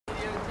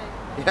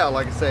Yeah,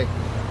 like I say,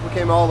 we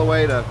came all the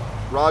way to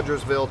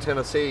Rogersville,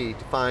 Tennessee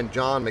to find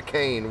John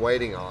McCain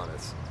waiting on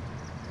us.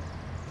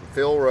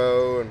 Phil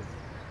Rowe and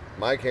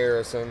Mike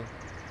Harrison.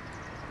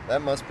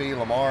 That must be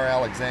Lamar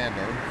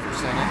Alexander for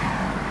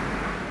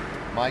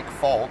Senate. Mike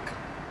Falk.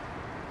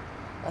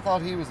 I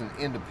thought he was an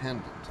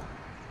independent.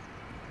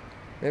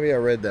 Maybe I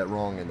read that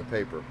wrong in the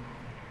paper.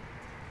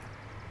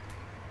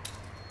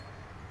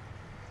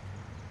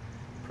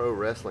 Pro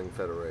Wrestling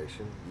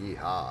Federation.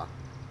 Yeehaw.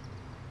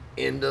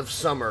 End of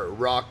Summer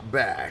Rock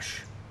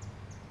Bash.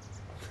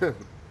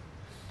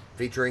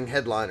 Featuring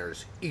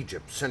headliners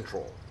Egypt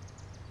Central.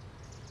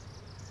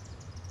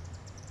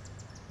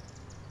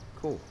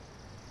 Cool.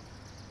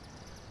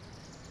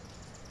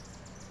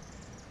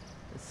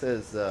 It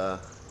says the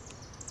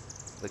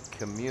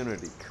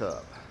Community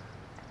Cup.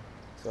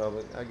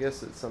 So I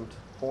guess at some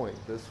point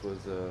this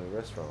was a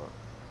restaurant.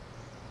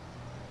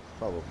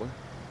 Probably.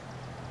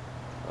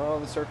 Oh,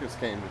 the circus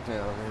came to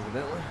town,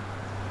 evidently.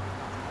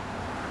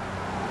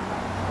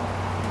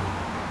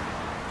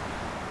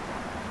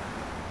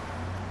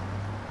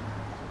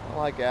 I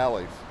like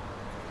alleys.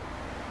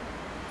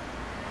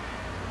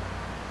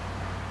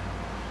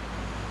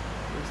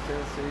 East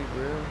Tennessee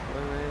Grill, 1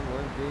 a.m.,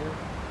 1 p.m.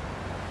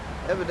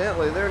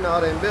 Evidently, they're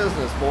not in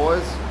business,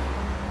 boys,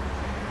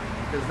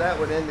 because that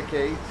would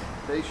indicate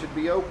they should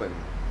be open.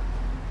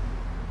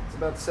 It's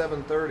about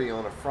 7:30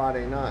 on a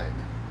Friday night.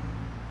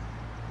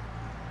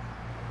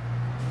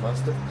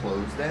 Must have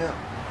closed down.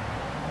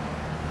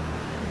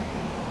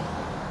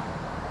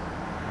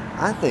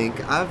 I think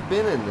I've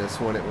been in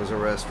this when it was a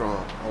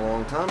restaurant a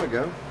long time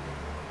ago.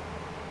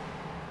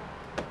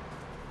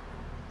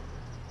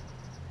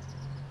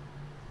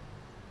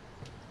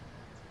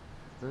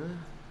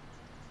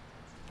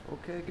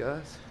 Okay,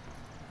 guys.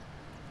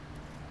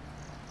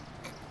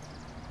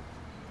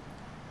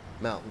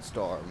 Mountain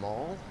Star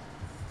Mall.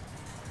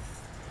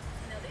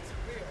 Now these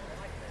are real.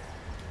 I like that.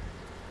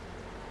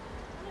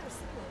 I've never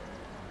seen them.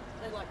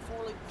 They're like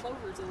 4-leaf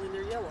clovers, only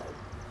they're yellow.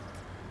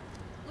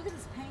 Look at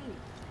this painting.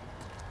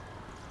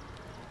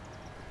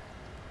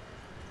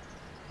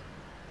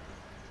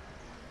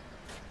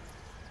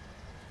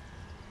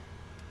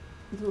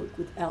 Look,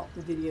 without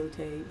the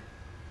videotape.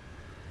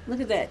 Look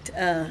at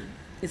that.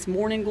 It's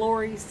Morning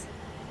Glories.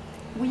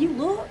 Will you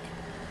look?